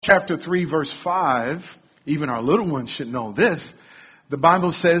Chapter 3, verse 5, even our little ones should know this. The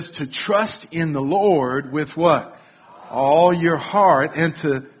Bible says to trust in the Lord with what? All your heart, and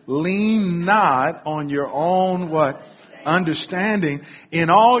to lean not on your own what? Understanding.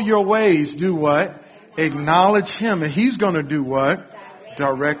 In all your ways, do what? Acknowledge Him, and He's going to do what?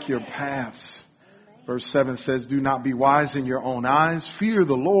 Direct your paths. Verse 7 says, do not be wise in your own eyes. Fear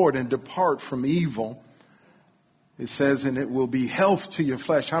the Lord and depart from evil. It says, and it will be health to your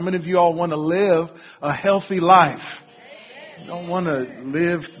flesh. How many of you all want to live a healthy life? You don't want to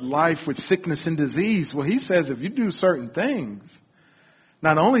live life with sickness and disease. Well, He says if you do certain things,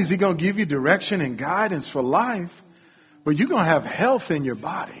 not only is He going to give you direction and guidance for life, but you're going to have health in your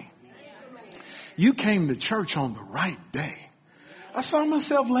body. You came to church on the right day. I saw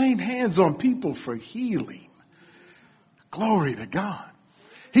myself laying hands on people for healing. Glory to God.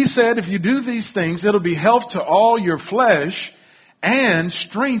 He said, if you do these things, it'll be health to all your flesh and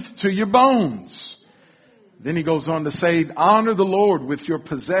strength to your bones. Then he goes on to say, honor the Lord with your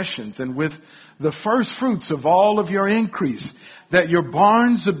possessions and with the first fruits of all of your increase, that your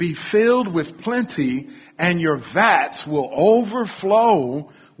barns will be filled with plenty and your vats will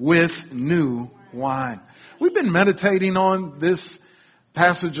overflow with new wine. We've been meditating on this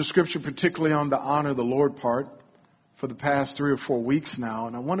passage of Scripture, particularly on the honor the Lord part, for the past 3 or 4 weeks now,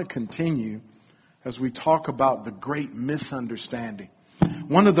 and I want to continue as we talk about the great misunderstanding.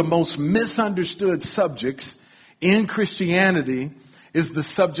 One of the most misunderstood subjects in Christianity is the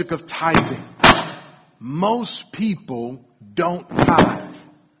subject of tithing. Most people don't tithe.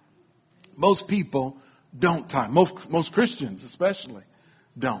 Most people don't tithe. Most Christians especially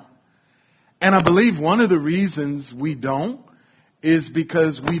don't. And I believe one of the reasons we don't is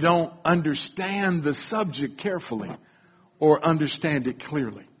because we don't understand the subject carefully or understand it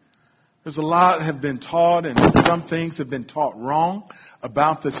clearly. There's a lot have been taught, and some things have been taught wrong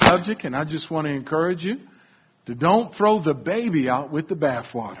about the subject, and I just want to encourage you to don't throw the baby out with the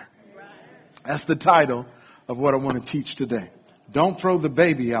bathwater. That's the title of what I want to teach today. Don't throw the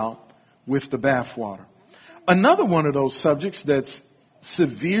baby out with the bathwater. Another one of those subjects that's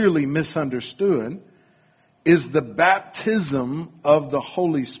severely misunderstood is the baptism of the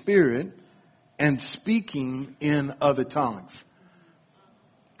Holy Spirit and speaking in other tongues.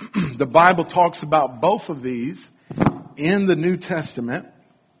 The Bible talks about both of these in the New Testament,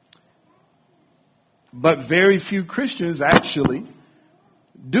 but very few Christians actually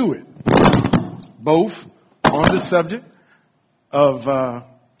do it. Both on the subject of, I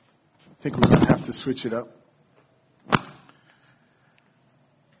think we're going to have to switch it up.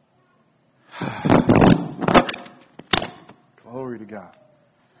 Glory to God.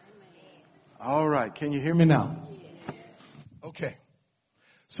 All right. Can you hear me now? Okay.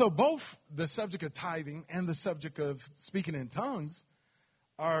 So both the subject of tithing and the subject of speaking in tongues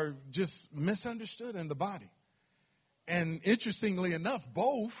are just misunderstood in the body. And interestingly enough,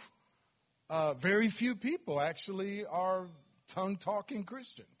 both, very few people actually are tongue-talking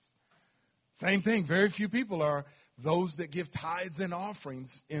Christians. Same thing. Very few people are those that give tithes and offerings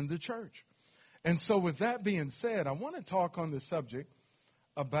in the church. And so with that being said, I want to talk on the subject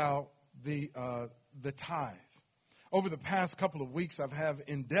about the tithe. Over the past couple of weeks, I have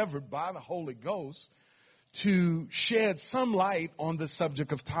endeavored by the Holy Ghost to shed some light on the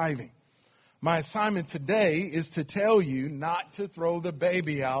subject of tithing. My assignment today is to tell you not to throw the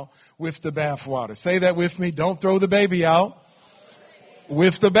baby out with the bathwater. Say that with me. Don't throw the baby out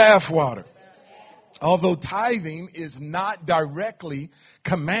with the bathwater. Although tithing is not directly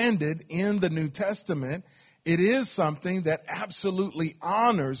commanded in the New Testament, it is something that absolutely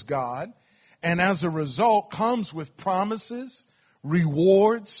honors God, and as a result comes with promises,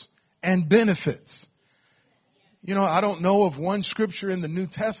 rewards, and benefits. You know, I don't know of one scripture in the New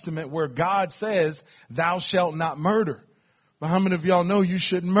Testament where God says, thou shalt not murder. But how many of y'all know you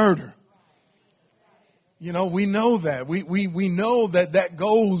shouldn't murder? You know, we know that. We know that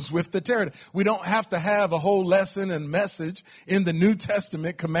goes with the territory. We don't have to have a whole lesson and message in the New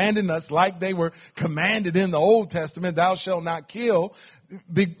Testament commanding us like they were commanded in the Old Testament, thou shalt not kill,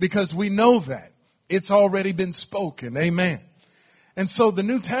 because we know that. It's already been spoken. Amen. And so the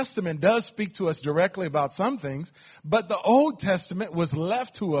New Testament does speak to us directly about some things, but the Old Testament was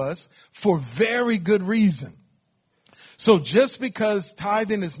left to us for very good reason. So just because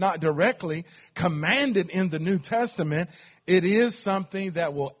tithing is not directly commanded in the New Testament, it is something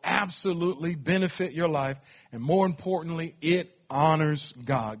that will absolutely benefit your life. And more importantly, it honors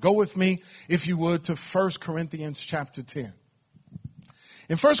God. Go with me, if you would, to 1 Corinthians chapter 10.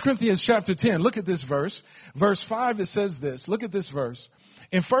 In 1 Corinthians chapter 10, look at this verse. Verse 5, it says this. Look at this verse.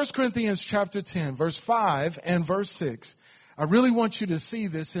 In 1 Corinthians chapter 10, verse 5 and verse 6, I really want you to see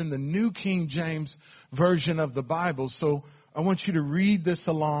this in the New King James Version of the Bible. So I want you to read this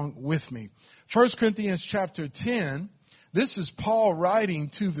along with me. 1 Corinthians chapter 10, this is Paul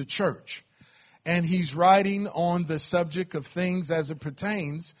writing to the church. And he's writing on the subject of things as it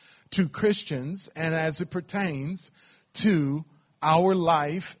pertains to Christians and as it pertains to our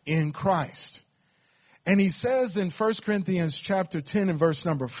life in Christ. And he says in 1 Corinthians chapter 10 and verse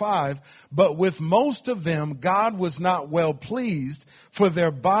number 5, but with most of them God was not well pleased, for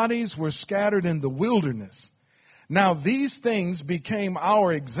their bodies were scattered in the wilderness. Now these things became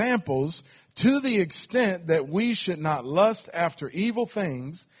our examples to the extent that we should not lust after evil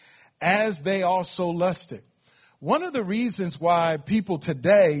things as they also lusted. One of the reasons why people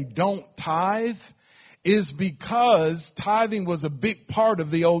today don't tithe is because tithing was a big part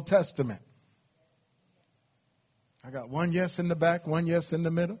of the Old Testament. I got one yes in the back, one yes in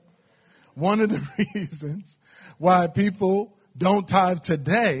the middle. One of the reasons why people don't tithe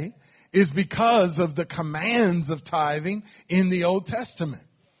today is because of the commands of tithing in the Old Testament.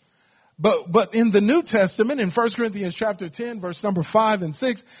 But in the New Testament, in 1 Corinthians chapter 10, verse number 5 and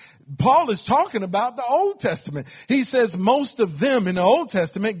 6, Paul is talking about the Old Testament. He says most of them in the Old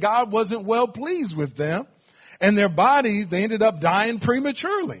Testament, God wasn't well pleased with them. And their bodies, they ended up dying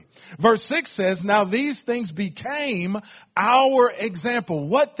prematurely. Verse 6 says, now these things became our example.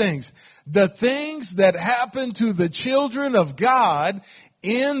 What things? The things that happened to the children of God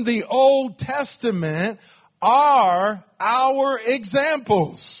in the Old Testament are our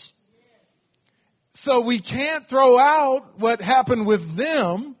examples. So we can't throw out what happened with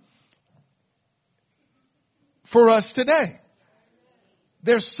them for us today.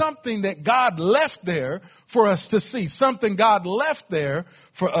 There's something that God left there for us to see. Something God left there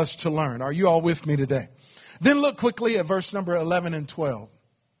for us to learn. Are you all with me today? Then look quickly at verse number 11 and 12.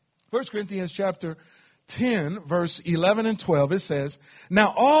 1 Corinthians chapter 10, verse 11 and 12, it says,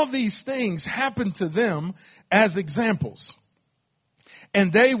 now all these things happened to them as examples.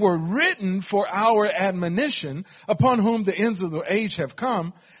 And they were written for our admonition, upon whom the ends of the age have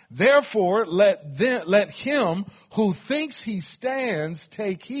come. Therefore, let him who thinks he stands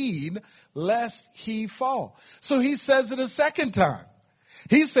take heed, lest he fall. So he says it a second time.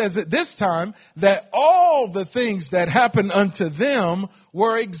 He says it this time that all the things that happened unto them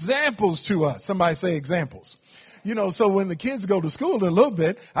were examples to us. Somebody say examples. You know, so when the kids go to school in a little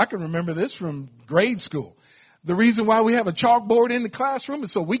bit, I can remember this from grade school. The reason why we have a chalkboard in the classroom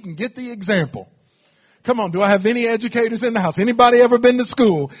is so we can get the example. Come on, do I have any educators in the house? Anybody ever been to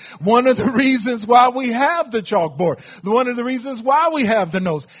school? One of the reasons why we have the chalkboard, one of the reasons why we have the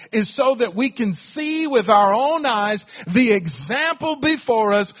notes is so that we can see with our own eyes the example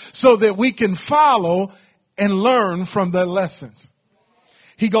before us so that we can follow and learn from the lessons.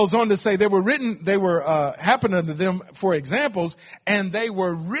 He goes on to say they were happened unto them for examples, and they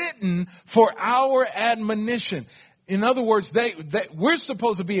were written for our admonition. In other words, we're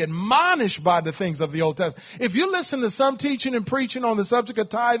supposed to be admonished by the things of the Old Testament. If you listen to some teaching and preaching on the subject of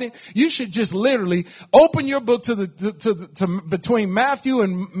tithing, you should just literally open your book to between Matthew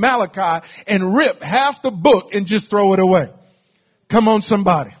and Malachi and rip half the book and just throw it away. Come on,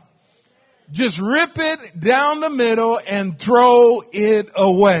 somebody. Just rip it down the middle and throw it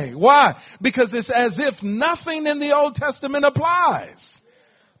away. Why? Because it's as if nothing in the Old Testament applies.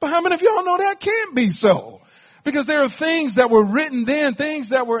 But how many of y'all know that can't be so? Because there are things that were written then, things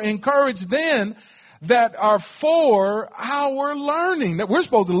that were encouraged then that are for our learning, that we're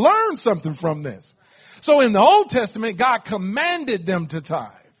supposed to learn something from this. So in the Old Testament, God commanded them to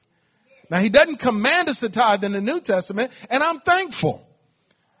tithe. Now, he doesn't command us to tithe in the New Testament, and I'm thankful.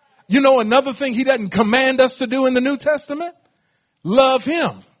 You know another thing he doesn't command us to do in the New Testament? Love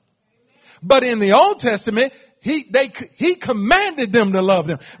him. But in the Old Testament, he commanded them to love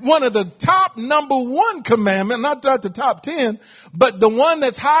them. One of the top number one commandment, not the top 10, but the one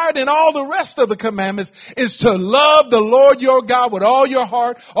that's higher than all the rest of the commandments is to love the Lord your God with all your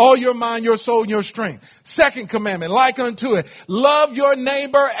heart, all your mind, your soul, and your strength. Second commandment, like unto it, love your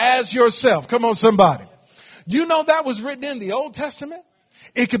neighbor as yourself. Come on, somebody. You know that was written in the Old Testament?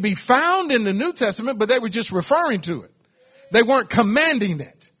 It could be found in the New Testament, but they were just referring to it. They weren't commanding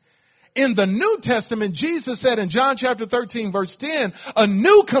it. In the New Testament, Jesus said in John chapter 13, verse 10, a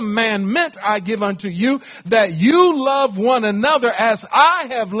new commandment I give unto you, that you love one another as I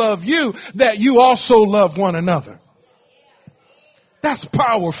have loved you, that you also love one another. That's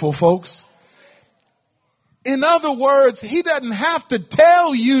powerful, folks. In other words, he doesn't have to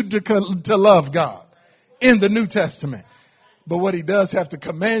tell you to love God in the New Testament. But what he does have to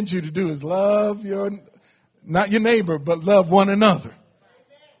command you to do is love not your neighbor, but love one another.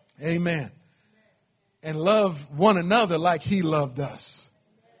 Amen. and love one another like he loved us.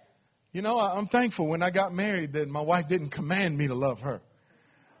 You know, I'm thankful when I got married that my wife didn't command me to love her.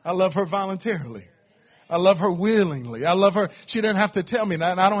 I love her voluntarily. I love her willingly. I love her. She doesn't have to tell me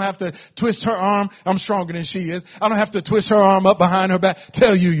that. And I don't have to twist her arm. I'm stronger than she is. I don't have to twist her arm up behind her back.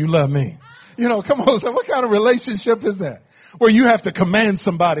 Tell you love me. You know, come on. So what kind of relationship is that? Where you have to command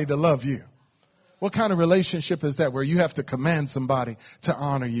somebody to love you. What kind of relationship is that where you have to command somebody to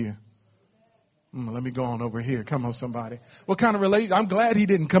honor you? Let me go on over here. Come on, somebody. What kind of relation? I'm glad he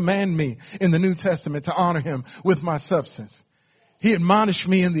didn't command me in the New Testament to honor him with my substance. He admonished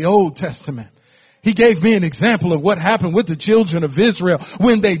me in the Old Testament. He gave me an example of what happened with the children of Israel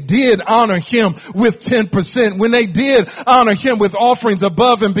when they did honor him with 10%, when they did honor him with offerings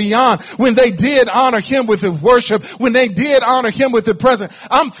above and beyond, when they did honor him with his worship, when they did honor him with the present.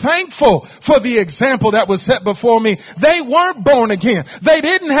 I'm thankful for the example that was set before me. They weren't born again. They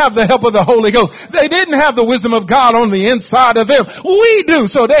didn't have the help of the Holy Ghost. They didn't have the wisdom of God on the inside of them. We do.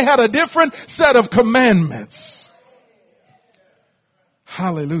 So they had a different set of commandments.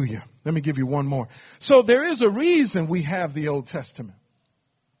 Hallelujah. Let me give you one more. So there is a reason we have the Old Testament.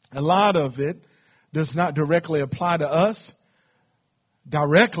 A lot of it does not directly apply to us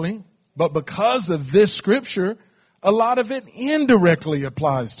directly, but because of this scripture, a lot of it indirectly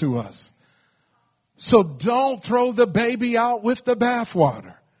applies to us. So don't throw the baby out with the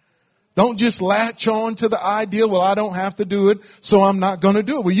bathwater. Don't just latch on to the idea, well, I don't have to do it, so I'm not going to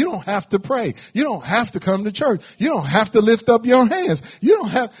do it. Well, you don't have to pray. You don't have to come to church. You don't have to lift up your hands. You don't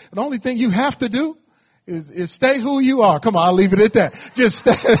have, the only thing you have to do is stay who you are. Come on, I'll leave it at that. Just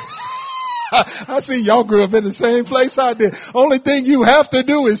stay. I see y'all grew up in the same place I did. Only thing you have to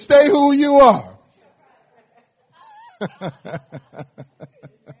do is stay who you are.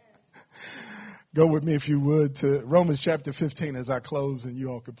 Go with me, if you would, to Romans chapter 15 as I close, and you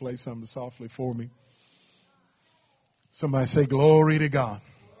all could play something softly for me. Somebody say, glory to God.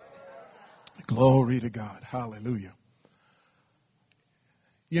 Glory to God. Hallelujah.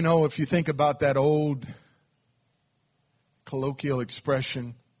 You know, if you think about that old colloquial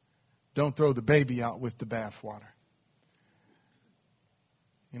expression, don't throw the baby out with the bathwater.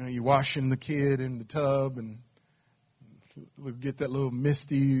 You know, you're washing the kid in the tub and we'll get that little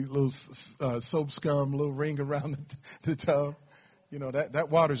misty, little soap scum, little ring around the tub. You know, that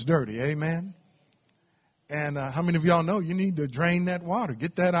water's dirty. Amen. And how many of y'all know you need to drain that water,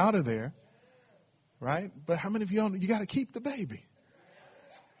 get that out of there, right? But how many of y'all know you got to keep the baby?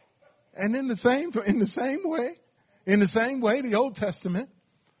 And in the same way, the Old Testament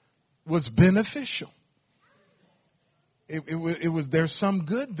was beneficial. It was there's some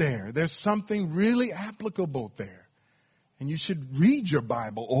good there. There's something really applicable there. And you should read your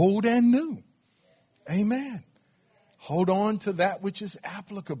Bible, old and new. Amen. Hold on to that which is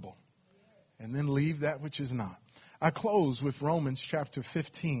applicable. And then leave that which is not. I close with Romans chapter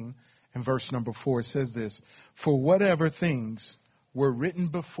 15 and verse number 4. It says this. For whatever things were written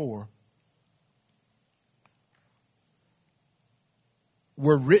before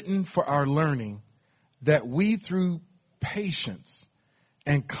were written for our learning, that we through patience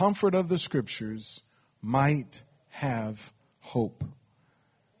and comfort of the Scriptures might have hope.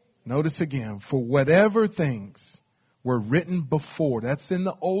 Notice again, for whatever things were written before, that's in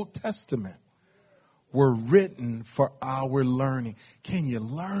the Old Testament, were written for our learning. Can you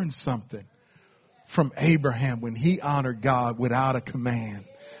learn something from Abraham when he honored God without a command?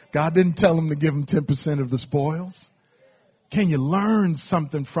 God didn't tell him to give him 10% of the spoils. Can you learn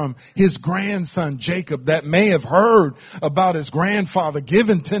something from his grandson Jacob that may have heard about his grandfather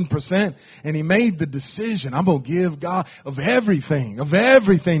giving 10% and he made the decision, I'm going to give God of everything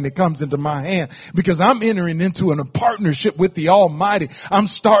that comes into my hand because I'm entering into a partnership with the Almighty. I'm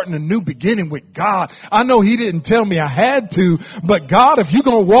starting a new beginning with God. I know he didn't tell me I had to, but God, if you're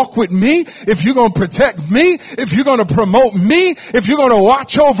going to walk with me, if you're going to protect me, if you're going to promote me, if you're going to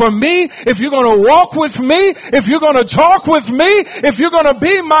watch over me, if you're going to walk with me, if you're going to talk with me, if you're going to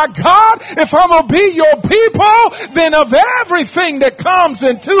be my God, if I'm going to be your people, then of everything that comes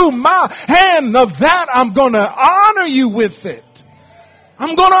into my hand, of that I'm going to honor you with it.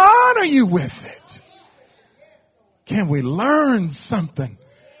 I'm going to honor you with it. Can we learn something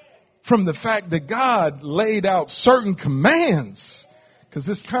from the fact that God laid out certain commands? Because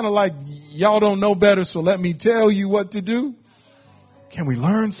it's kind of like y'all don't know better, so let me tell you what to do. Can we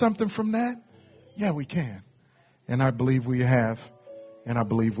learn something from that? Yeah, we can. And I believe we have, and I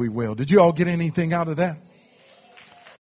believe we will. Did you all get anything out of that?